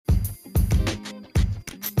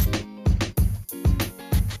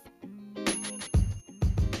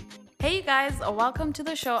Hey you guys, welcome to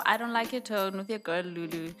the show I Don't Like Your Tone with your girl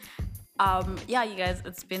Lulu. Yeah, you guys,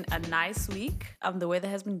 it's been a nice week. The weather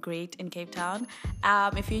has been great in Cape Town.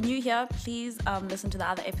 If you're new here, please listen to the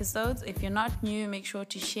other episodes. If you're not new, make sure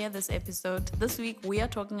to share this episode. This week, we are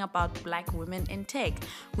talking about Black women in tech.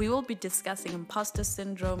 We will be discussing imposter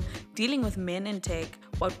syndrome, dealing with men in tech,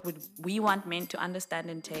 what would we want men to understand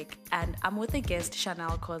in tech, and I'm with a guest,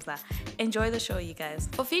 Chanel Koza. Enjoy the show, you guys.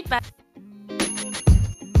 For feedback,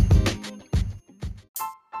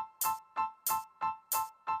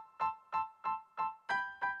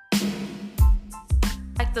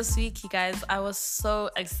 this week, you guys, I was so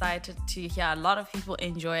excited to hear a lot of people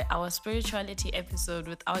enjoy our spirituality episode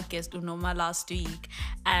with our guest Unoma last week.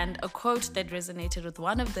 And a quote that resonated with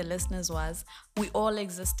one of the listeners was, "We all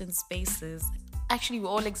exist in spaces. Actually, we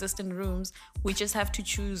all exist in rooms. We just have to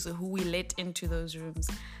choose who we let into those rooms."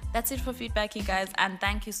 That's it for feedback, you guys. And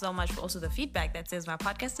thank you so much for also the feedback that says my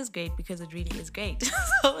podcast is great, because it really is great.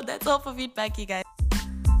 So that's all for feedback, you guys.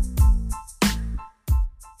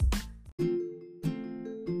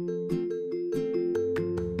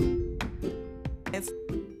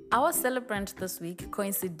 Our celebrant this week,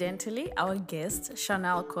 coincidentally, our guest,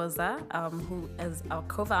 Chanel Koza, who is our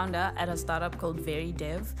co-founder at a startup called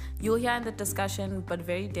VeryDev. You'll hear in the discussion, but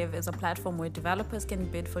VeryDev is a platform where developers can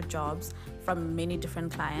bid for jobs from many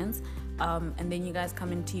different clients. And then you guys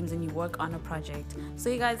come in teams and you work on a project. So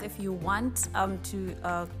you guys, if you want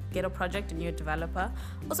to get a project and you're a developer,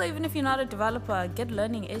 also even if you're not a developer, get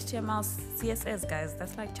learning HTML, CSS, guys.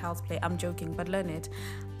 That's like child's play. I'm joking, but learn it.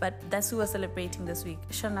 But that's who we're celebrating this week,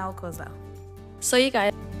 Chanel Koza. So you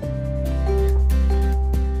guys,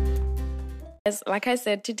 like I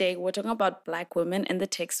said, today we're talking about Black women in the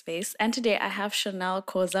tech space. And today I have Chanel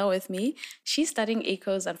Koza with me. She's studying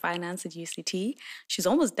ecos and finance at UCT. She's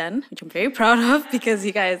almost done, which I'm very proud of, because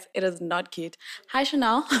you guys, it is not cute. Hi,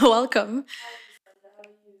 Chanel. Welcome.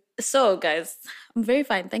 So, guys, I'm very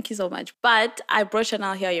fine. Thank you so much. But I brought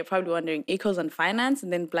Chanel here. You're probably wondering, ecos and finance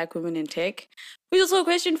and then Black women in tech. Which is also a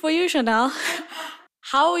question for you, Chanel.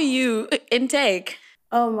 How are you in tech?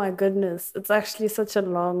 Oh my goodness, it's actually such a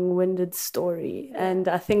long-winded story. And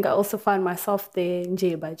I think I also find myself there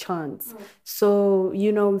nje by chance. So,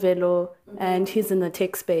 you know Velo, and he's in the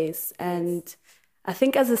tech space. And I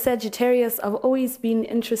think as a Sagittarius, I've always been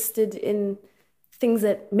interested in things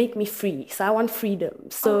that make me free. So I want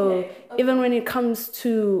freedom. So even when it comes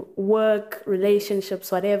to work,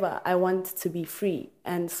 relationships, whatever, I want to be free.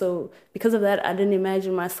 And so because of that, I didn't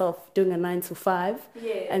imagine myself doing a 9 to 5.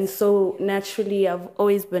 Yes. And so naturally, I've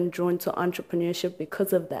always been drawn to entrepreneurship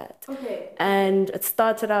because of that. And it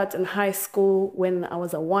started out in high school when I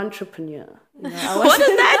was a entrepreneur. You know, What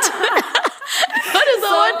is that? What is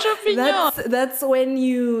an entrepreneur? That's when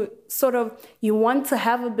you you want to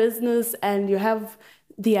have a business and you have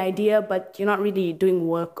the idea, but you're not really doing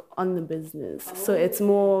work on the business. So it's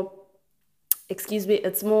more,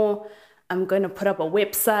 I'm going to put up a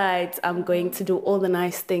website, I'm going to do all the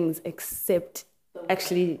nice things except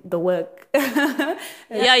actually the work.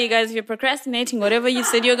 Yeah, you guys, if you're procrastinating, whatever you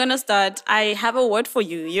said you're going to start, I have a word for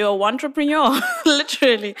you. You're an entrepreneur,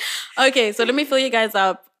 literally. Okay, so let me fill you guys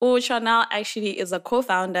up. Chanel actually is a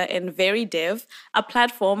co-founder in VeryDev, a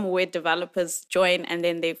platform where developers join and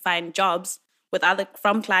then they find jobs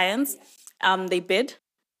from clients. They bid.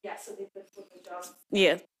 Yeah, so they bid for the job.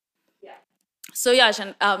 Yeah. So yeah,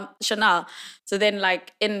 Chanel, so then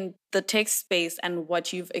like in the tech space and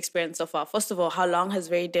what you've experienced so far, first of all, how long has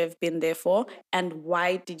VeryDev been there for, and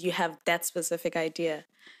why did you have that specific idea?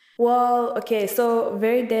 Well, okay, so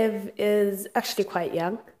VeryDev is actually quite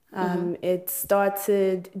young. It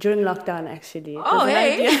started during lockdown, actually. Oh,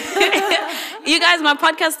 hey. You guys, my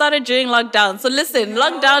podcast started during lockdown. So listen,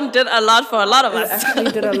 lockdown did a lot for a lot of us. It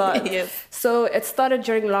actually did a lot. Yes. So it started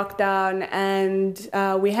during lockdown,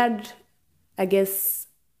 and we had, I guess,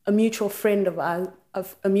 a mutual friend of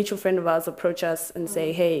ours approach us and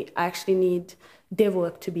say, "Hey, I actually need dev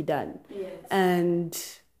work to be done, and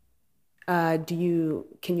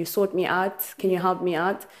can you sort me out? Can you help me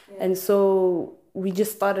out?" And so we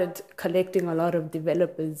just started collecting a lot of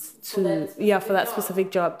developers for that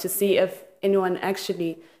specific job to see if anyone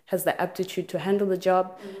actually has the aptitude to handle the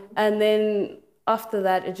job. And then after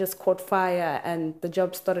that, it just caught fire and the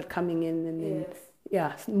jobs started coming in, and then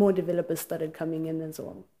more developers started coming in as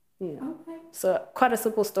well. Yeah. So quite a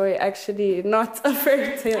simple story, actually, not a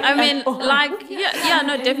fairy tale. I mean, like, yeah,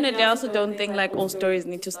 no, definitely. I also don't think like all stories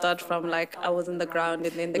need to start from like I was in the ground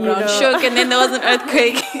and then the ground shook and then there was an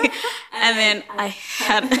earthquake and then I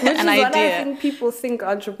had Which an is what I idea. think people think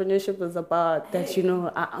entrepreneurship is about. That,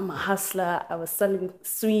 I'm a hustler. I was selling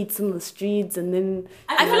sweets in the streets, and then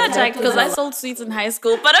I feel like because I sold sweets in high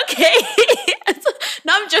school, but okay.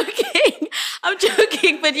 No, I'm joking. I'm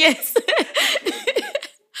joking, but yes.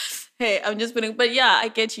 Hey, I'm just putting, but yeah, I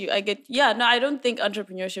get you. Yeah, no, I don't think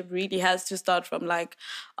entrepreneurship really has to start from like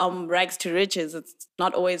rags to riches. It's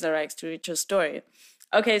not always a rags to riches story.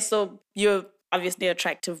 Okay, so you're obviously an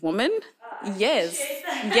attractive woman. Yes,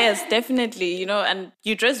 yes, definitely. And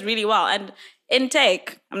you dress really well. And in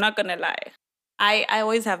tech, I'm not gonna lie. I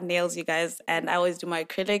always have nails, you guys, and I always do my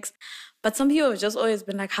acrylics. But some people have just always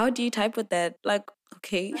been like, how do you type with that? Like,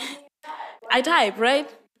 okay. I type, right?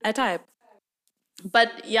 I type.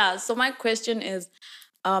 But yeah, so my question is,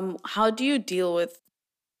 how do you deal with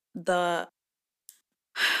the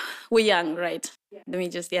we're young, right?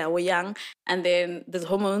 We're young, and then there's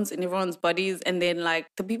hormones in everyone's bodies, and then like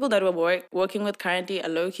the people that we're working with currently are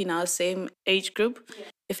low-key now same age group,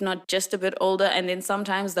 if not just a bit older, and then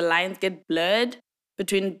sometimes the lines get blurred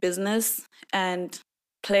between business and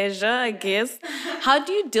pleasure, I guess. How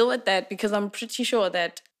do you deal with that? Because I'm pretty sure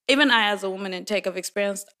that even I, as a woman in tech, have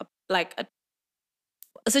experienced a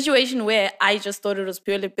situation where I just thought it was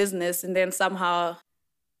purely business, and then somehow,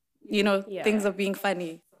 things are being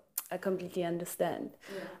funny. I completely understand.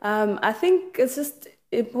 I think it's just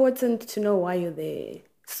important to know why you're there.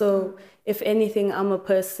 So, if anything, I'm a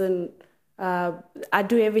person, I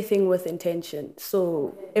do everything with intention.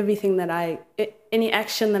 So, any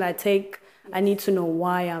action that I take, I need to know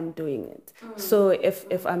why I'm doing it. So,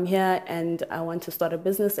 if I'm here and I want to start a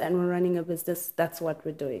business and we're running a business, that's what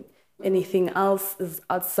we're doing. Anything else is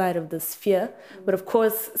outside of the sphere. But of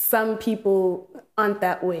course, some people aren't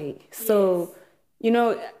that way. So,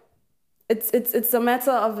 it's a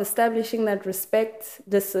matter of establishing that respect.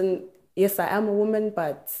 Listen, yes, I am a woman,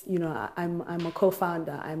 but I'm a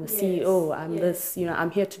co-founder, I'm a CEO, I'm this, I'm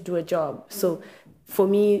here to do a job. So for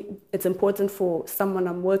me, it's important for someone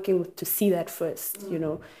I'm working with to see that first.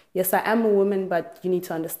 Yes, I am a woman, but you need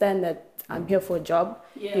to understand that I'm here for a job.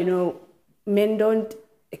 Men don't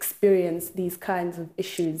experience these kinds of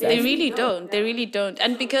issues. They really don't.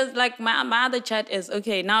 And because like my other chat is,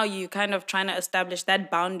 okay, now you kind of trying to establish that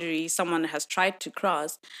boundary someone has tried to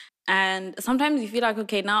cross. And sometimes you feel like,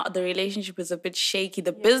 okay, now the relationship is a bit shaky,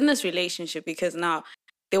 the business relationship, because now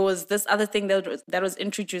there was this other thing that was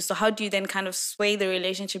introduced. So how do you then kind of sway the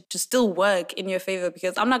relationship to still work in your favor?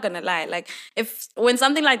 Because I'm not gonna lie, like when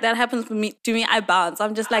something like that happens to me, I bounce.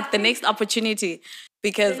 I'm just like the next opportunity,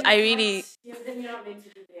 because I really.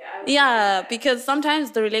 Yeah, because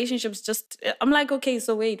sometimes the relationships just, I'm like, okay,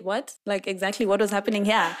 so wait, what? Like exactly what was happening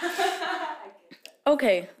here?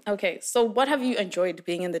 Okay. So what have you enjoyed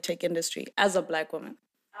being in the tech industry as a Black woman?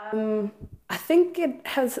 I think it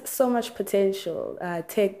has so much potential.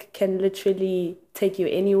 Tech can literally take you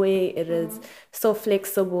anywhere. It is so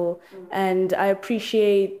flexible. And I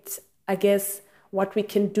appreciate, I guess, what we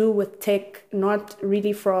can do with tech, not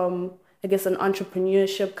really from, I guess, an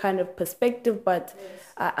entrepreneurship kind of perspective, but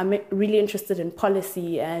I'm really interested in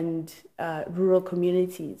policy and rural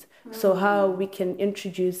communities. So how we can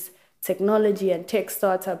introduce technology and tech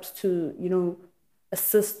startups to,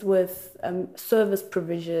 assist with service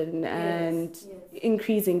provision and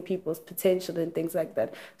increasing people's potential and things like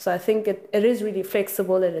that. So I think it is really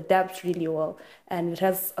flexible, it adapts really well, and it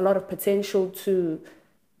has a lot of potential to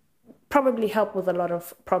probably help with a lot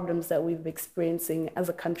of problems that we've experiencing as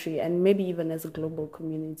a country and maybe even as a global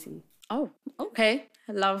community. Oh, okay.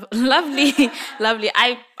 Lovely. Lovely.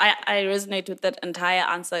 I resonate with that entire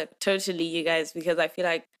answer totally, you guys, because I feel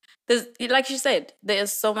like there's, like you said, there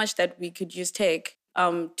is so much that we could use tech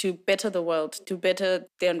to better the world, to better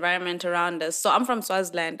the environment around us. So I'm from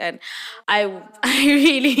Swaziland, and I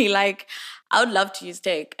really I would love to use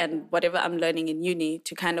tech and whatever I'm learning in uni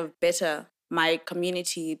to kind of better my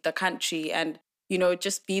community, the country, and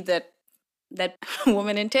just be that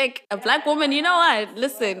woman in tech, a Black woman, you know what?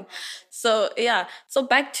 Listen. So yeah. So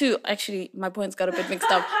back to, actually my points got a bit mixed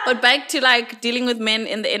up. But back to like dealing with men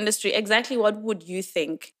in the industry, exactly what would you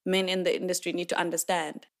think men in the industry need to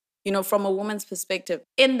understand? From a woman's perspective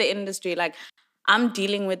in the industry, like I'm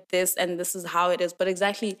dealing with this and this is how it is. But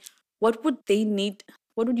exactly what would they need?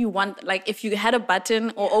 What would you want? Like if you had a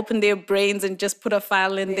button or open their brains and just put a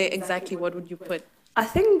file in there, exactly what would you put? I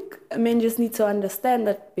think men just need to understand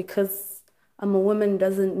that because I'm a woman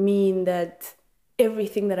doesn't mean that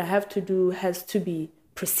everything that I have to do has to be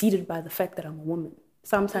preceded by the fact that I'm a woman.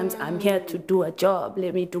 Sometimes I'm here to do a job.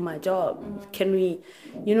 Let me do my job. Can we,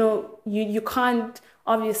 you can't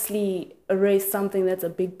obviously erase something that's a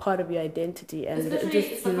big part of your identity. And especially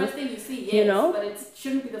it's the first thing you see, yes, but it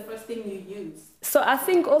shouldn't be the first thing you use. So I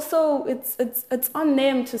think also it's on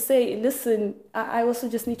them to say, listen, I also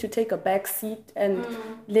just need to take a back seat and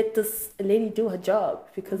let this lady do her job,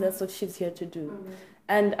 because that's what she's here to do.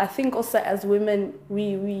 And I think also as women,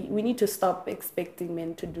 we need to stop expecting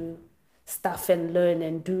men to do stuff and learn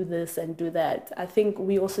and do this and do that. I think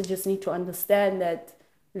we also just need to understand that,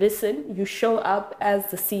 listen, you show up as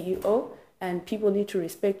the CEO and people need to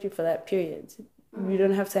respect you for that period. You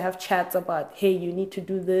don't have to have chats about, hey, you need to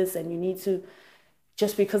do this and you need to,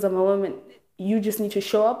 just because I'm a woman, you just need to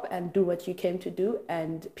show up and do what you came to do,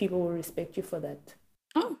 and people will respect you for that.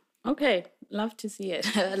 Oh, okay. Love to see it.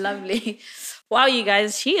 Lovely. Wow, you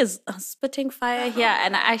guys, she is spitting fire here.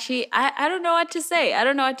 And actually, I don't know what to say. I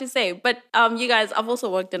don't know what to say. But you guys, I've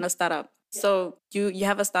also worked in a startup. So you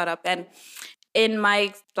have a startup. And in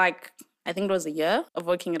my, I think it was a year of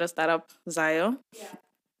working at a startup, Zayo,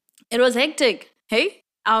 it was hectic. Hey?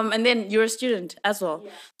 And then you're a student as well.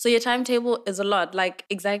 So your timetable is a lot.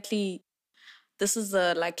 Exactly, this is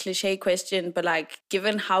a cliche question, but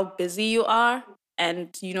given how busy you are,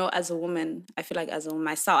 and, as a woman, I feel like as a woman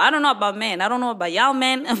myself, I don't know about men, I don't know about y'all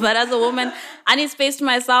men, but as a woman, I need space to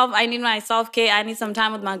myself. I need my self-care. I need some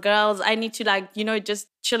time with my girls. I need to just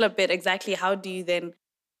chill a bit. Exactly. How do you then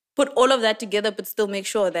put all of that together, but still make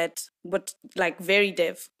sure that Very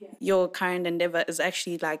Dev, your current endeavor is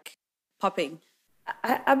actually popping?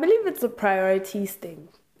 I believe it's a priorities thing.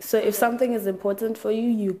 So if something is important for you,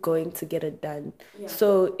 you're going to get it done. Yeah.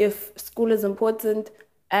 So if school is important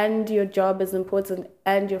and your job is important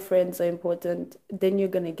and your friends are important, then you're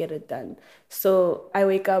going to get it done. So I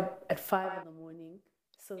wake up at 5 in the morning.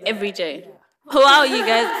 So every day. Yeah. Wow, you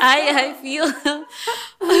guys, I feel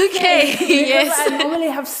okay. Yes. I normally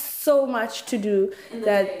have so much to do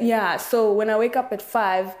so when I wake up at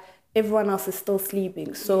 5, everyone else is still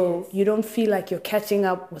sleeping. So you don't feel like you're catching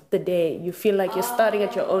up with the day. You feel like you're starting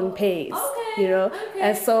at your own pace,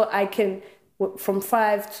 And so I can, from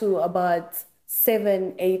 5 to about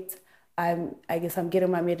 7, 8, I guess I'm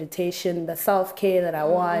getting my meditation, the self-care that I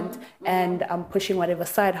want, and I'm pushing whatever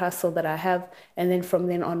side hustle that I have. And then from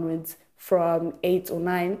then onwards, from 8 or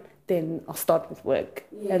 9, then I'll start with work.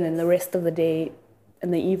 Yes. And then the rest of the day,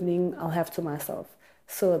 in the evening, I'll have to myself.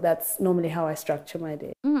 So that's normally how I structure my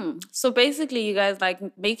day. So basically, you guys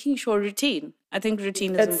making sure routine. I think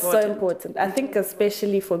routine is important. It's so important. I think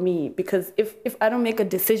especially for me, because if I don't make a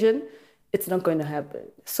decision, it's not going to happen.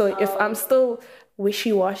 So if I'm still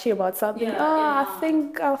wishy-washy about something,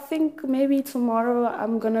 I think maybe tomorrow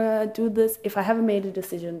I'm going to do this. If I haven't made a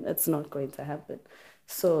decision, it's not going to happen.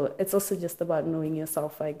 So it's also just about knowing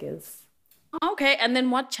yourself, I guess. Okay, and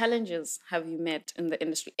then what challenges have you met in the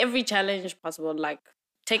industry? Every challenge possible,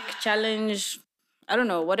 tech challenge, I don't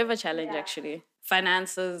know, whatever challenge actually.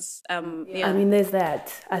 Finances, I mean, there's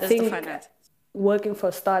that. I think working for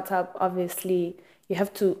a startup, obviously, you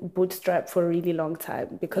have to bootstrap for a really long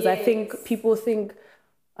time, because I think people think,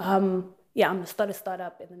 I'm going to start a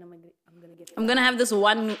startup and then I'm going to have this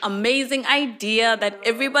one amazing idea that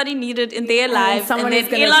everybody needed in their lives. And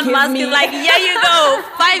then Elon Musk is like, yeah, you go,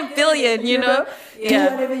 5 billion, you know? Do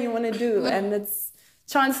whatever you want to do. And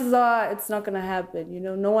chances are it's not going to happen.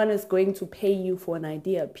 No one is going to pay you for an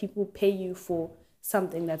idea. People pay you for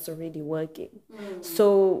something that's already working.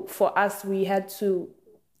 So for us, we had to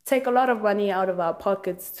take a lot of money out of our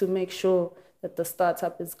pockets to make sure that the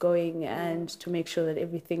startup is going and to make sure that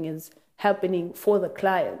everything is happening for the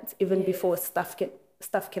client, even before stuff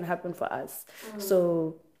can happen for us.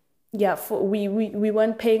 So we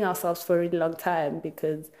weren't paying ourselves for a really long time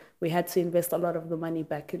because we had to invest a lot of the money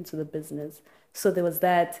back into the business. So there was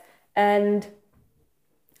that. And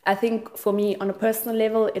I think for me, on a personal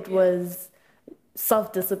level, it was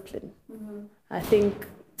self-discipline. I think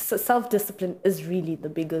self-discipline is really the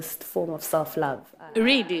biggest form of self-love.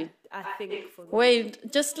 Really? I think for me.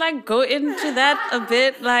 Wait, just go into that a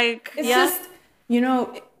bit, It's just,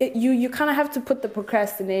 you kind of have to put the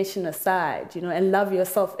procrastination aside, and love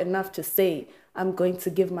yourself enough to say, I'm going to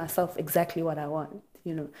give myself exactly what I want,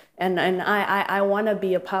 and I want to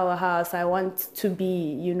be a powerhouse. I want to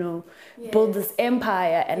be, build this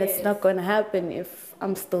empire, and it's not going to happen if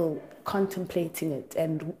I'm still contemplating it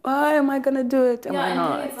and am I going to do it? Am I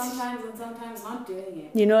not? Doing it sometimes and sometimes not doing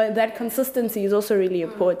it. That consistency is also really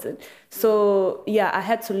important. So I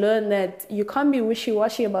had to learn that you can't be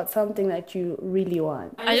wishy-washy about something that you really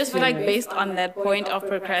want. I just feel like based on that point of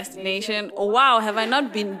procrastination, wow, have I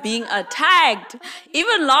not been being attacked?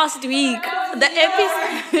 Even last week, the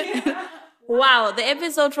episode... Wow, the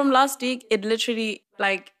episode from last week, it literally,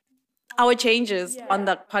 like, our changes on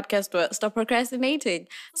the podcast were stop procrastinating.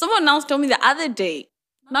 Someone else told me the other day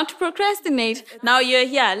not to procrastinate. Now you're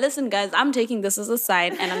here. Listen, guys, I'm taking this as a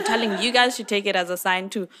sign, and I'm telling you guys to take it as a sign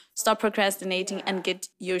to stop procrastinating and get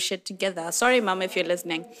your shit together. Sorry, mom, if you're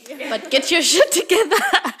listening, but get your shit together.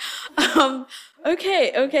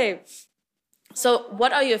 Okay. So,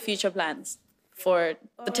 what are your future plans for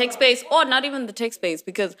the tech space, or not even the tech space?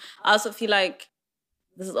 Because I also feel like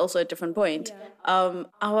this is also a different point.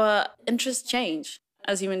 Our interests change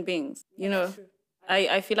as human beings. You know,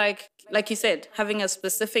 I feel like you said, having a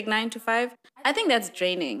specific 9 to 5, I think that's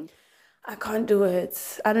draining. I can't do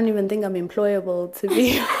it. I don't even think I'm employable, to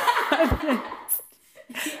be honest.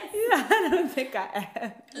 Yeah, I don't think I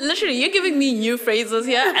am. Literally, you're giving me new phrases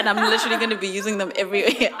here, and I'm literally going to be using them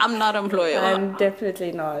everywhere. I'm not employable. I'm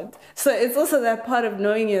definitely not. So it's also that part of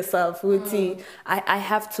knowing yourself, Wuti. I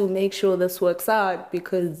have to make sure this works out,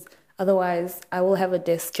 because otherwise I will have a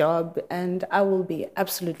desk job and I will be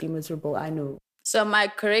absolutely miserable, I know. So am I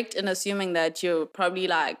correct in assuming that you're probably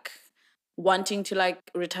like wanting to like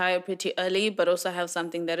retire pretty early, but also have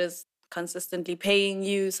something that is consistently paying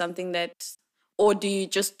you, something that, or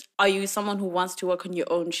are you someone who wants to work on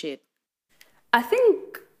your own shit? I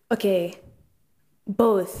think, okay,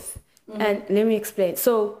 both. And let me explain.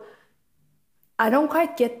 So I don't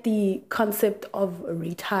quite get the concept of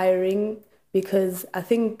retiring, because I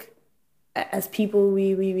think as people,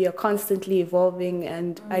 we are constantly evolving,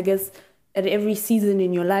 and I guess at every season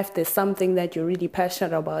in your life, there's something that you're really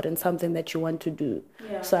passionate about and something that you want to do.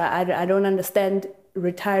 Yeah. So I don't understand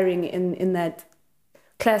retiring in that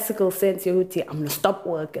classical sense. I'm going to stop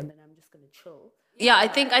work and then I'm just going to chill. Yeah, I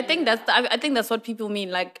think that's what people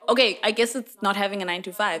mean. Like, okay, I guess it's not having a 9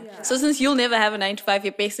 to 5. Yeah. So since you'll never have a 9 to 5,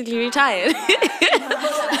 you're basically retired.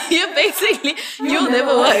 You'll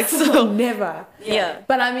never work. So never. Yeah.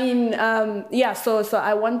 But I mean, So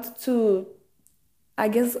I want to, I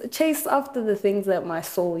guess, chase after the things that my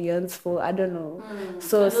soul yearns for. I don't know.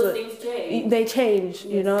 So those things change. They change,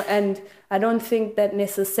 you know, and I don't think that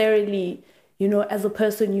necessarily, you know, as a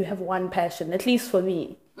person, you have one passion, at least for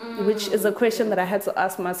me, which is a question that I had to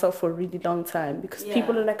ask myself for a really long time, because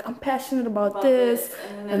people are like, I'm passionate about this,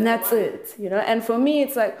 and that's it, you know. And for me,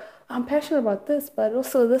 it's like, I'm passionate about this, but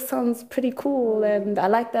also this sounds pretty cool, and I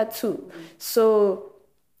like that too. So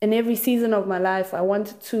in every season of my life, I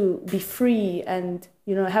wanted to be free and,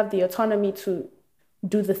 you know, have the autonomy to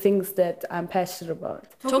do the things that I'm passionate about.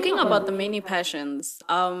 Talking about the many passions,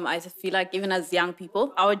 I feel like even as young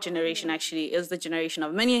people, our generation actually is the generation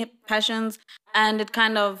of many passions, and it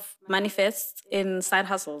kind of manifests in side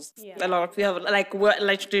hustles. Yeah. A lot of people have, like, we're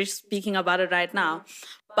literally speaking about it right now.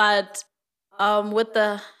 But with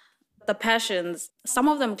the passions, some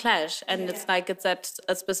of them clash, and it's like it's at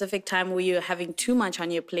a specific time where you're having too much on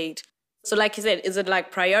your plate. So like you said, is it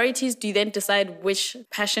like priorities? Do you then decide which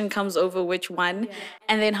passion comes over which one? Yeah.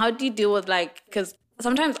 And then how do you deal with, like, because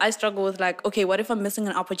sometimes I struggle with, like, okay, what if I'm missing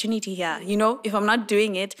an opportunity here? You know, if I'm not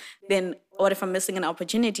doing it, then what if I'm missing an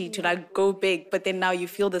opportunity to like go big? But then now you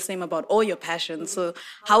feel the same about all your passions. So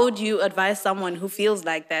how would you advise someone who feels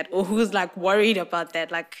like that, or who's like worried about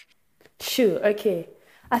that? Like, sure, okay.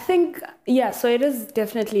 I think, so it is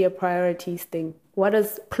definitely a priorities thing. What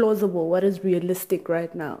is plausible? What is realistic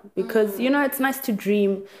right now? Because, you know, it's nice to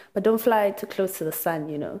dream, but don't fly too close to the sun,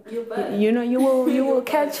 you know. You will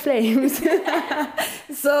catch flames.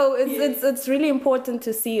 So it's really important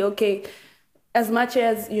to see, okay, as much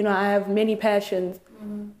as, you know, I have many passions,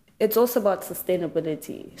 it's also about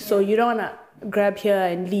sustainability. So you don't want to grab here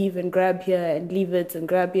and leave, and grab here and leave it and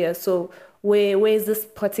grab here. So where is this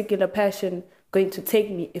particular passion going to take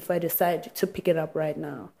me if I decide to pick it up right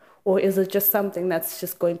now? Or is it just something that's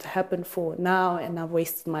just going to happen for now, and I've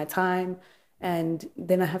wasted my time, and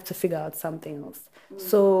then I have to figure out something else?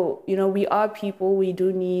 So, you know, we are people, we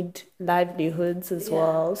do need livelihoods as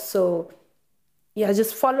well. So,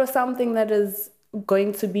 just follow something that is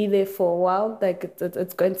going to be there for a while, like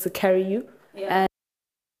it's going to carry you. Yeah.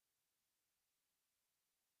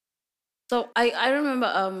 So I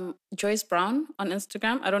remember Joyce Brown on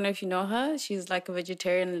Instagram. I don't know if you know her. She's like a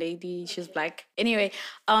vegetarian lady. She's black. Anyway,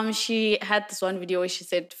 she had this one video where she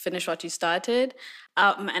said, finish what you started.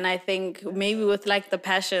 And I think maybe with like the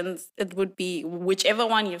passions, it would be whichever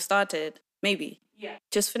one you've started, maybe. Yeah.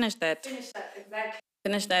 Just finish that. Finish that, exactly.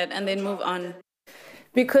 Finish that and then move on.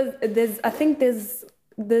 Because I think there's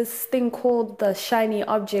this thing called the shiny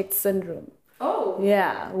object syndrome. Oh.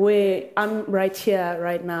 Yeah, where I'm right here,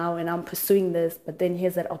 right now, and I'm pursuing this, but then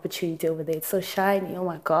here's that opportunity over there. It's so shiny. Oh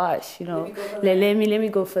my gosh, let me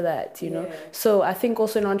go for that, you know. So I think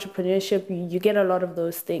also in entrepreneurship, you get a lot of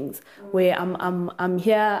those things where I'm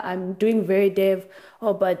here, I'm doing very dev.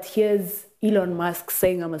 Oh, but here's Elon Musk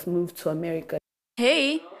saying I must move to America.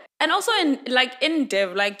 Hey, and also in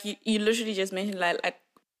dev, like you literally just mentioned like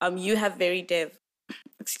you have very dev,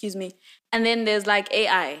 excuse me, and then there's like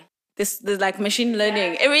AI. There's like machine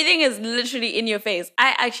learning. Everything is literally in your face.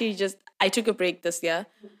 I took a break this year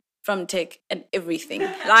from tech and everything.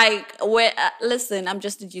 Like listen, I'm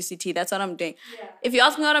just at UCT. That's what I'm doing. If you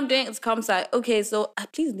ask me what I'm doing, it's comp sci. Okay, so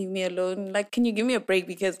please leave me alone. Like, can you give me a break?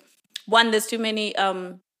 Because one, there's too many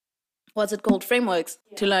what's it called, frameworks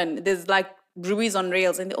to learn. There's like Rubies on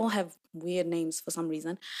Rails, and they all have weird names for some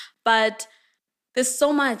reason. But there's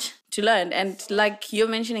so much to learn, and like you're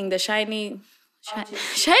mentioning the shiny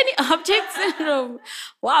object syndrome.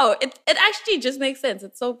 Wow, it actually just makes sense.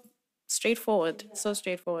 It's so straightforward. So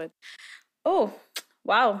straightforward. Oh,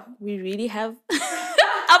 wow, we really have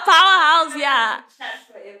a powerhouse. Yeah,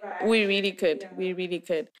 we really could. We really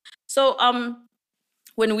could. So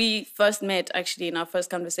when we first met, actually in our first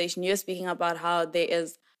conversation, you were speaking about how there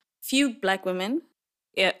is few Black women,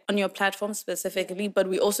 yeah, on your platform specifically, but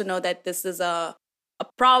we also know that this is a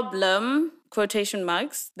problem, quotation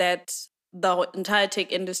marks, that the entire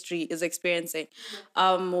tech industry is experiencing.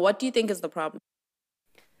 What do you think is the problem?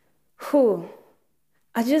 Whew.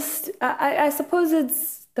 I suppose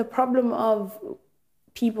it's the problem of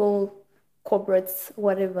people, corporates,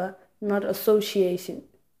 whatever, not associating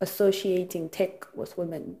tech with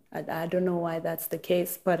women. I don't know why that's the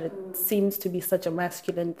case, but it seems to be such a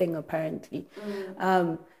masculine thing apparently.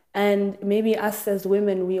 And maybe us as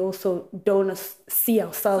women, we also don't see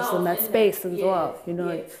ourselves in that space as well. You know,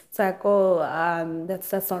 it's like, oh,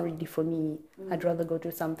 that's not really for me. I'd rather go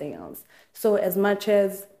do something else. So as much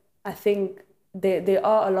as I think there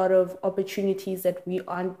are a lot of opportunities that we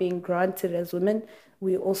aren't being granted as women,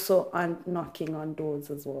 we also aren't knocking on doors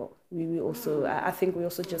as well. I think we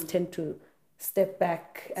also just tend to step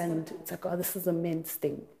back and it's like, oh, this is a men's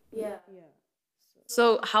thing. Yeah.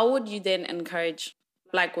 So how would you then encourage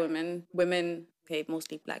Black women, okay,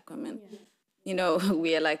 mostly Black women? You know,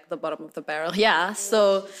 we are like the bottom of the barrel. Yeah.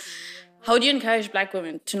 So how do you encourage Black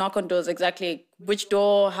women to knock on doors? Exactly which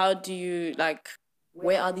door? How do you like?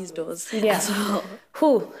 Where are these doors? Yeah.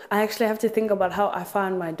 I actually have to think about how I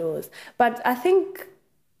found my doors. But I think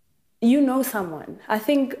you know someone. I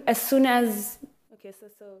think as soon as... Okay, so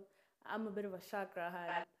I'm a bit of a chakra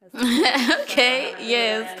high. Okay,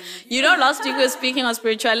 yes. You know, last week we were speaking on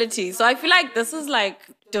spirituality. So I feel like this is like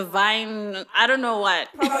divine, I don't know what.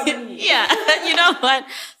 Probably. Yeah, you know what?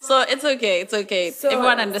 So it's okay. So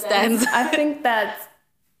everyone understands. I think that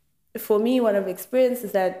for me, what I've experienced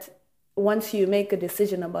is that once you make a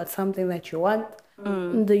decision about something that you want,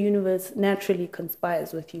 the universe naturally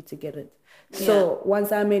conspires with you to get it. So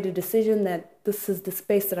once I made a decision that this is the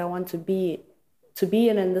space that I want to be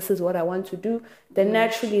in and this is what I want to do, then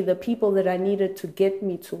naturally the people that I needed to get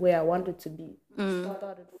me to where I wanted to be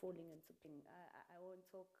started falling into things. I won't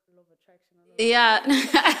talk law of attraction. Yeah.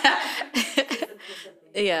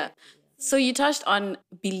 Yeah. So you touched on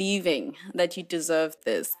believing that you deserve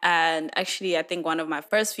this. And actually, I think one of my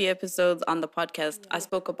first few episodes on the podcast, I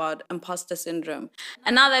spoke about imposter syndrome.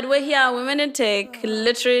 And now that we're here, women in tech,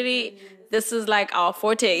 literally, this is like our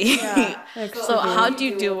forte. Yeah, so how do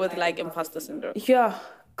you deal with like imposter syndrome? Yeah,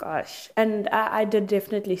 gosh. And I did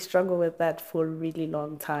definitely struggle with that for a really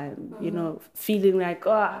long time, you know, feeling like,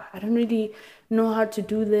 oh, I don't really know how to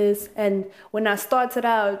do this. And when I started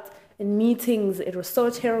out, in meetings, it was so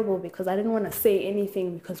terrible because I didn't want to say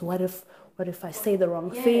anything because what if I say the wrong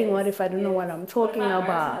thing? What if I don't know what I'm talking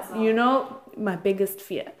about? You know, my biggest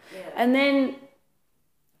fear. And then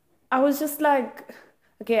I was just like,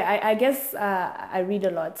 okay, I guess I read a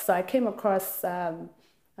lot. So I came across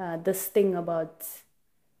this thing about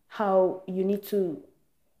how you need to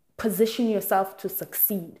position yourself to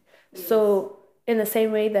succeed. So in the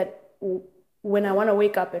same way that when I want to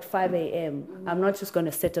wake up at 5 a.m., I'm not just going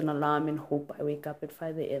to set an alarm and hope I wake up at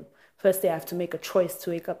 5 a.m. First, I have to make a choice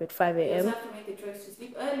to wake up at 5 a.m. You have to make a choice to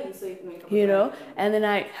sleep early so you can wake up. You know, and then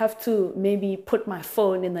I have to maybe put my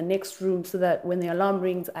phone in the next room so that when the alarm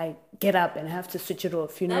rings, I get up and have to switch it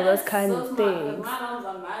off. You know, those kind of things. My alarm's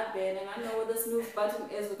on my bed and I know where the snooze button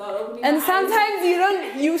is without opening And my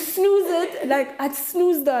sometimes you snooze it, like I'd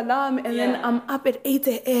snooze the alarm and then I'm up at 8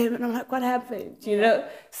 a.m. and I'm like, what happened? You know?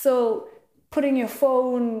 So putting your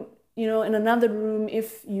phone in another room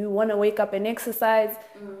if you want to wake up and exercise,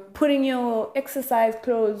 putting your exercise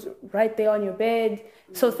clothes right there on your bed.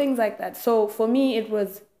 So things like that. So for me, it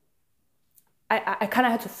was, I kind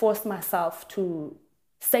of had to force myself to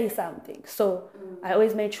say something. So I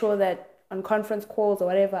always made sure that on conference calls or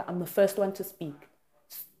whatever, I'm the first one to speak.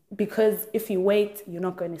 Because if you wait, you're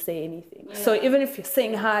not going to say anything. Yeah. So even if you're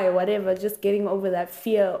saying hi or whatever, just getting over that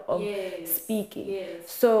fear of speaking.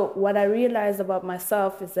 Yes. So what I realized about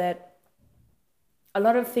myself is that a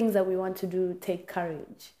lot of things that we want to do take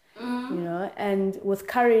courage, and with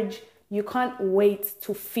courage, you can't wait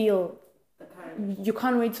to feel you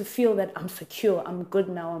can't wait to feel that I'm secure, I'm good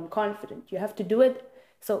now, I'm confident. You have to do it.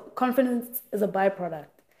 So confidence is a byproduct,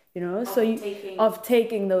 of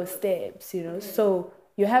taking those steps, So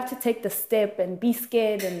you have to take the step and be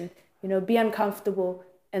scared and, be uncomfortable.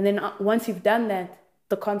 And then once you've done that,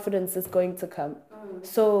 the confidence is going to come.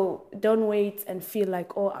 So don't wait and feel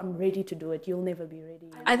like, oh, I'm ready to do it. You'll never be ready.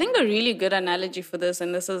 I think a really good analogy for this,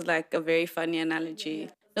 and this is like a very funny analogy,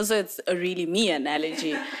 so it's a really me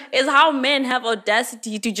analogy, is how men have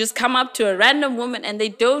audacity to just come up to a random woman and they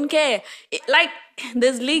don't care.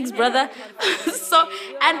 There's leagues, brother.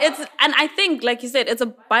 And I think, like you said, it's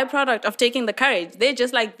a byproduct of taking the courage. They're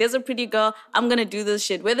just like, there's a pretty girl, I'm gonna do this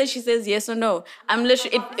shit, whether she says yes or no. I'm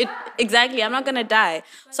not gonna die.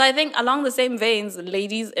 So I think along the same veins,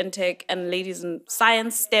 ladies in tech and ladies in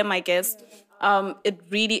science, STEM, I guess, it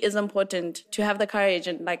really is important to have the courage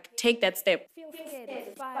and like take that step.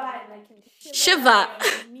 Shiva.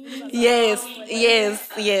 Yes.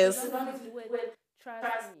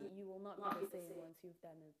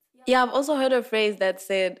 Yeah, I've also heard a phrase that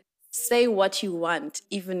said, say what you want,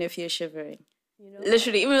 even if you're shivering.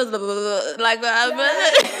 Literally, even like,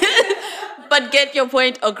 but get your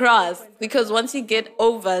point across. Because once you get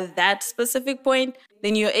over that specific point,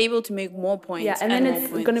 then you're able to make more points. Yeah, and then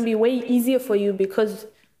it's going to be way easier for you because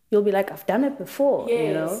you'll be like, I've done it before,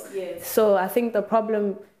 Yes. So I think the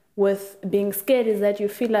problem with being scared is that you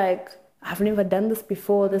feel like, I've never done this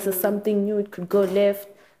before. This is something new. It could go left.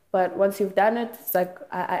 But once you've done it, it's like,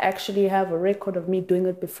 I actually have a record of me doing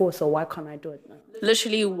it before, so why can't I do it now?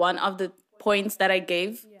 Literally, one of the points that I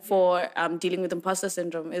gave for dealing with imposter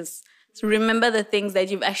syndrome is to remember the things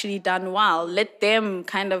that you've actually done well. Let them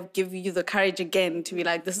kind of give you the courage again to be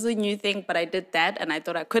like, this is a new thing, but I did that and I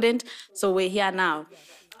thought I couldn't, so we're here now.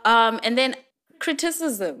 And then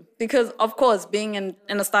criticism, because of course, being in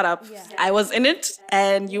a startup, I was in it,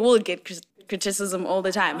 and you will get criticism all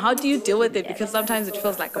the time. How do you deal with it? Because sometimes it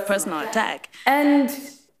feels like a personal attack. And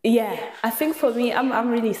I think for me, I'm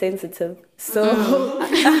really sensitive. So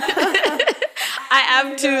I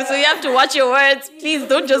am too. So you have to watch your words. Please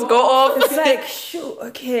don't just go off. It's like, shoot,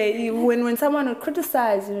 okay. When someone would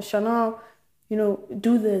criticize, Chanel,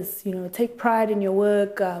 do this, take pride in your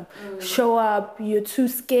work, show up, you're too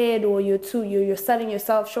scared or you're selling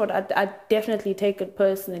yourself short. I definitely take it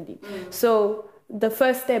personally. So the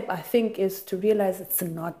first step, I think, is to realize it's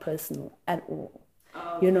not personal at all.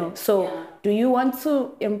 Do you want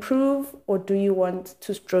to improve or do you want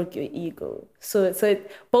to stroke your ego? So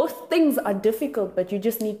both things are difficult, but you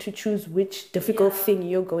just need to choose which difficult thing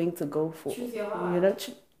you're going to go for. Choose your heart.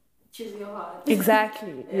 Choose your heart.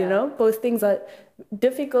 Exactly. Both things are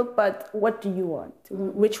difficult, but what do you want?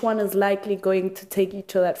 Which one is likely going to take you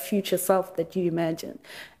to that future self that you imagine?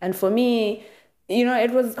 And for me,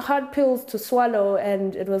 it was hard pills to swallow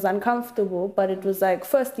and it was uncomfortable, but it was like,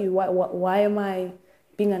 firstly, why am I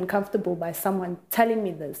being uncomfortable by someone telling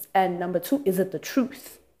me this? And number two, is it the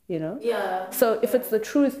truth? So if it's the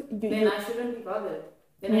truth, then I shouldn't be bothered.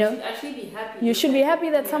 Then I should actually be happy. You should be happy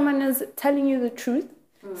that someone is telling you the truth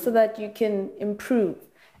so that you can improve.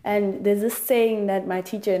 And there's this saying that my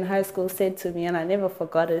teacher in high school said to me, and I never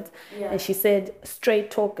forgot it. And she said,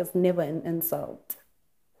 straight talk is never an insult.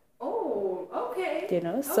 Oh, okay.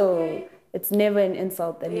 So it's never an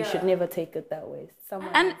insult, and you should never take it that way.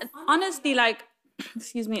 Honestly, like,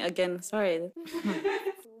 excuse me again, sorry.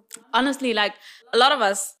 Honestly, like, a lot of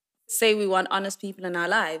us say we want honest people in our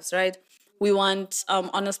lives, right? We want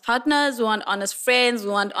honest partners, we want honest friends,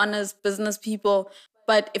 we want honest business people.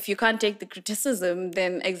 But if you can't take the criticism,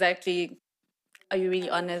 then exactly, are you really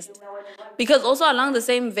honest? Because also along the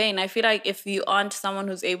same vein, I feel like if you aren't someone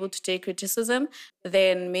who's able to take criticism,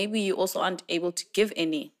 then maybe you also aren't able to give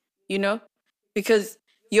any, Because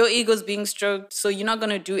your ego's being stroked, so you're not going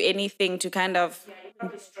to do anything to kind of...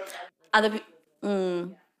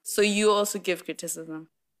 So you also give criticism.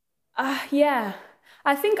 I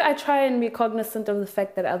think I try and be cognizant of the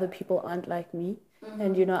fact that other people aren't like me.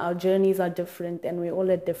 And, our journeys are different and we're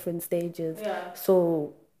all at different stages.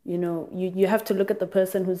 So You have to look at the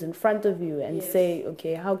person who's in front of you and say,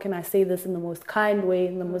 okay, how can I say this in the most kind way,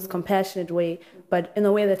 in the most compassionate way, but in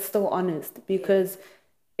a way that's still honest? Because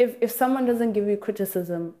if someone doesn't give you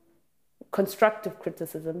criticism, constructive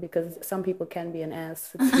criticism, because some people can be an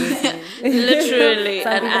ass. Literally,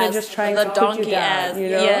 some an people ass, are just trying the to put donkey you down, ass.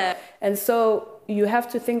 Yeah. And so you have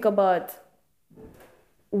to think about,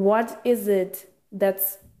 what is it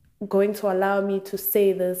that's going to allow me to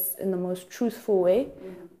say this in the most truthful way,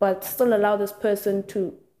 but still allow this person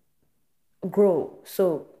to grow?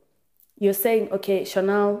 So you're saying, okay,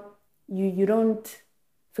 Chanel, you don't,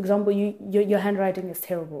 for example, your handwriting is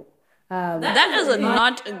terrible. That is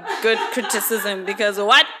not a good criticism, because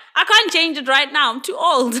what? I can't change it right now. I'm too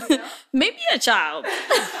old. Maybe a child.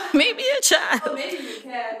 Maybe a child. Or maybe you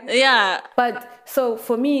can. Yeah. But so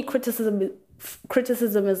for me, criticism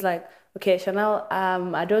is like, okay, Chanel,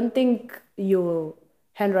 I don't think your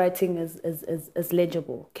handwriting is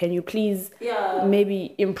legible. Can you please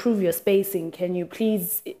maybe improve your spacing? Can you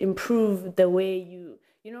please improve the way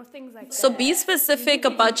things like that. So be specific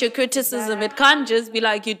about your criticism. It can't just be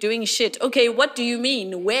like, you're doing shit. Okay, what do you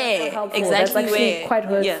mean? Where? Exactly That's actually where? quite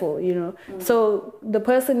hurtful, So the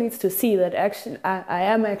person needs to see that actually I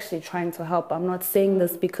am actually trying to help. I'm not saying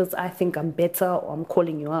this because I think I'm better or I'm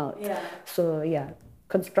calling you out. So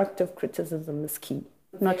constructive criticism is key,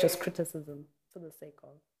 not just criticism for the sake of.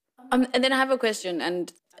 And then I have a question,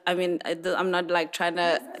 and I mean, I'm not like trying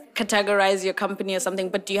to categorize your company or something,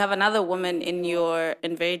 but do you have another woman in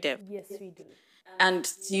Very Dev? Yes, we do. And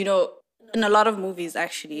in a lot of movies,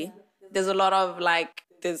 actually, there's a lot of like,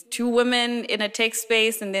 there's two women in a tech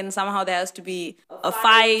space, and then somehow there has to be a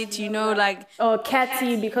fight, like. Oh,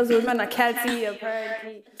 catty, because women are catty,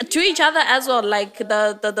 apparently. To each other as well, like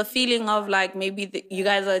the feeling of like, maybe you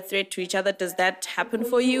guys are a threat to each other. Does that happen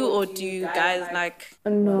for you, or do you guys like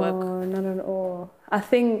work? No, not at all. I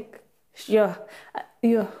think, my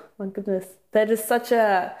goodness, that is such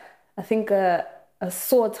a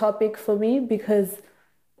sore topic for me, because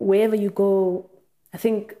wherever you go, I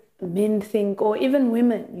think men think, or even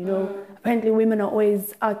women, apparently women are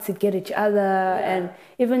always out to get each other, and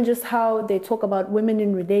even just how they talk about women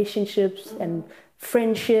in relationships and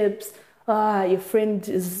friendships. Your friend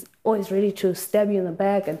is always ready to stab you in the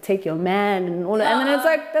back and take your man and all that. And then it's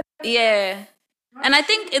like, yeah. And I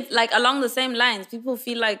think it's like along the same lines. People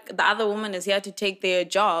feel like the other woman is here to take their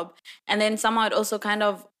job, and then somehow it also kind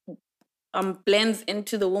of blends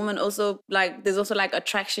into the woman. Also, like there's also like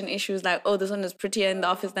attraction issues, like, oh, this one is prettier in the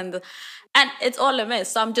office than and it's all a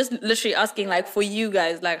mess. So I'm just literally asking, like, for you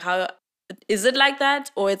guys, like, how is it like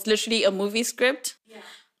that, or it's literally a movie script?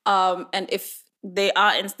 And if there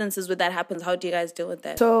are instances where that happens, how do you guys deal with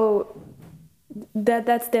that? So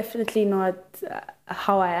that's definitely not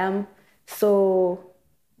how I am. So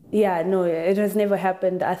no, it has never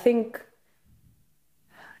happened. I think,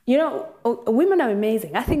 women are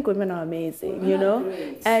amazing. I think women are amazing,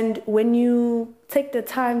 And when you take the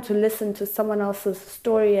time to listen to someone else's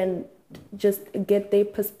story and just get their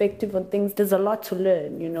perspective on things, there's a lot to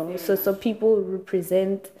learn, So people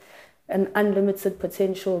represent an unlimited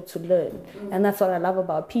potential to learn. And that's what I love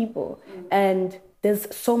about people. And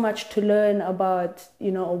there's so much to learn about,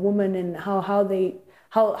 a woman and how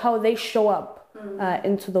they show up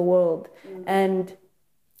into the world. And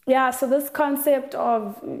so this concept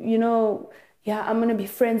of, I'm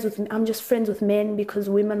just friends with men because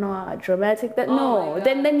women are dramatic. Then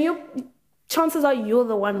chances are you're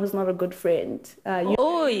the one who's not a good friend. You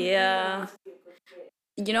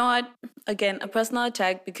know what? Again, a personal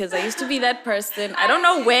attack, because I used to be that person. I don't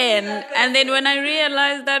know when. And then when I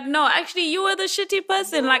realized that, no, actually, you were the shitty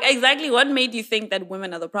person. Like, exactly what made you think that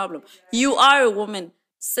women are the problem? You are a woman.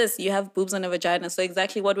 Sis, you have boobs and a vagina. So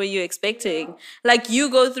exactly what were you expecting? Like, you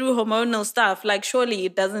go through hormonal stuff. Like, surely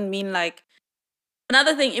it doesn't mean like...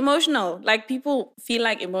 Another thing, emotional. Like, people feel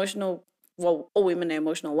like emotional... Well, all women are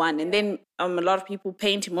emotional, one. And then a lot of people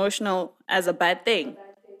paint emotional as a bad thing.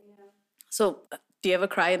 So... do you ever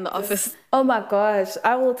cry in the office? Oh my gosh.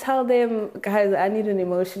 I will tell them, guys, I need an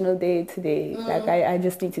emotional day today. Like, I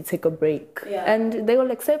just need to take a break. And they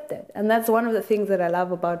will accept it. And that's one of the things that I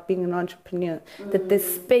love about being an entrepreneur, that there's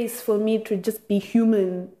space for me to just be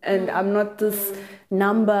human. And I'm not this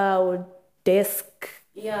number or desk,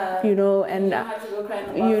 and,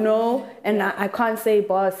 and I can't say,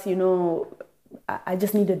 boss, I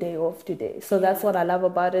just need a day off today. So that's what I love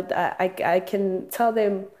about it. I can tell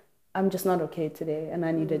them, I'm just not okay today and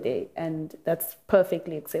I need a day. And that's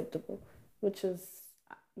perfectly acceptable, which is,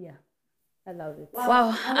 I love it.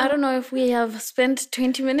 Wow. I don't know if we have spent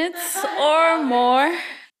 20 minutes or more.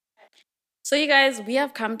 So, you guys, we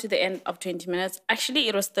have come to the end of 20 minutes. Actually,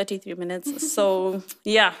 it was 33 minutes. So,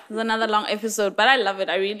 yeah, it's another long episode, but I love it.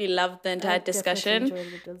 I really love the entire discussion.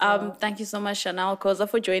 Thank you so much, Chanel Khoza,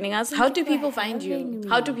 for joining us. How do people find you?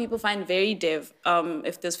 How do people find Very Dev?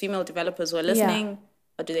 If there's female developers who are listening,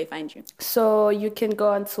 how do they find you? So you can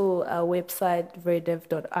go onto our website,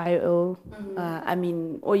 verydev.io.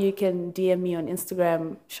 Or you can DM me on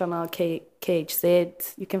Instagram, Chanel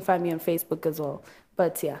KHZ. You can find me on Facebook as well.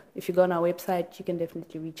 But yeah, if you go on our website, you can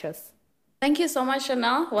definitely reach us. Thank you so much,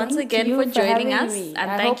 Chanel, once again for joining us. Me. And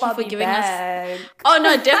thank you for giving us. Oh,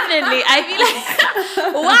 no, definitely. I feel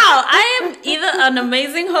like, wow, I am either an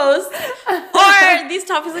amazing host or these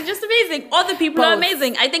topics are just amazing or the people are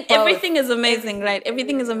amazing. I think everything is amazing, right?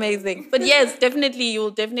 Everything is amazing. But yes, definitely, you'll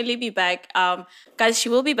definitely be back. Guys, she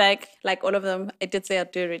will be back, like all of them. I did say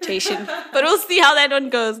I'd do a rotation, but we'll see how that one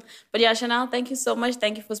goes. But yeah, Chanel, thank you so much.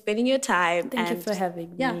 Thank you for spending your time. Thank you for having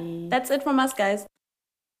me. Yeah, that's it from us, guys.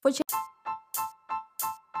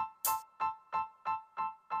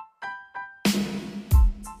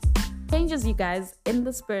 Changes, you guys, in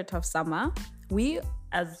the spirit of summer, we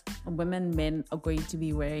as women, men are going to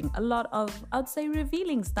be wearing a lot of, I'd say,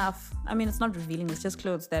 revealing stuff. I mean, it's not revealing, it's just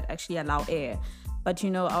clothes that actually allow air. But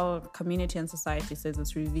our community and society says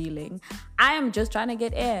it's revealing. I am just trying to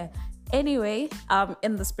get air. Anyway,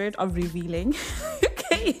 in the spirit of revealing,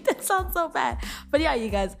 okay, that sounds so bad. But yeah, you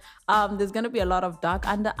guys, there's gonna be a lot of dark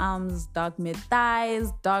underarms, dark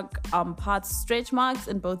mid-thighs, dark parts, stretch marks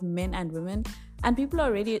in both men and women. And people are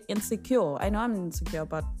already insecure. I know I'm insecure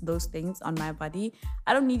about those things on my body.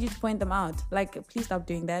 I don't need you to point them out. Like, please stop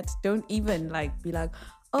doing that. Don't even be like,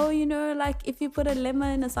 oh, if you put a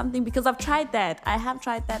lemon or something, because I've tried that. I have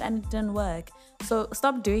tried that and it didn't work. So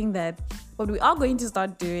stop doing that. What we are going to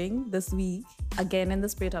start doing this week, again in the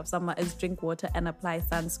spirit of summer, is drink water and apply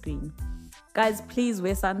sunscreen. Guys, please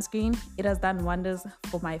wear sunscreen. It has done wonders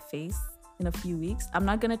for my face in a few weeks. I'm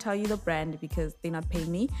not going to tell you the brand because they're not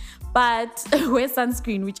paying me, but wear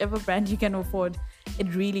sunscreen, whichever brand you can afford.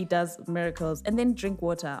 It really does miracles. And then drink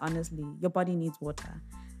water, honestly. Your body needs water.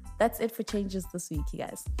 That's it for changes this week, you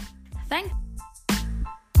guys. Thank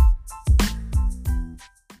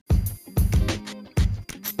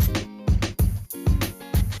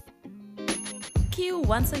you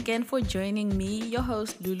once again for joining me, your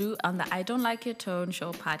host Lulu, on the I Don't Like Your Tone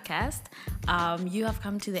Show podcast. You have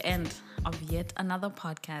come to the end of yet another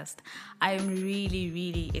podcast. I am really,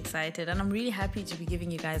 really excited and I'm really happy to be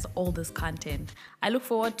giving you guys all this content. I look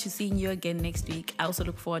forward to seeing you again next week. I also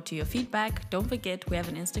look forward to your feedback. Don't forget, we have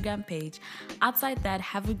an Instagram page. Outside that,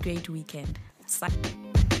 have a great weekend.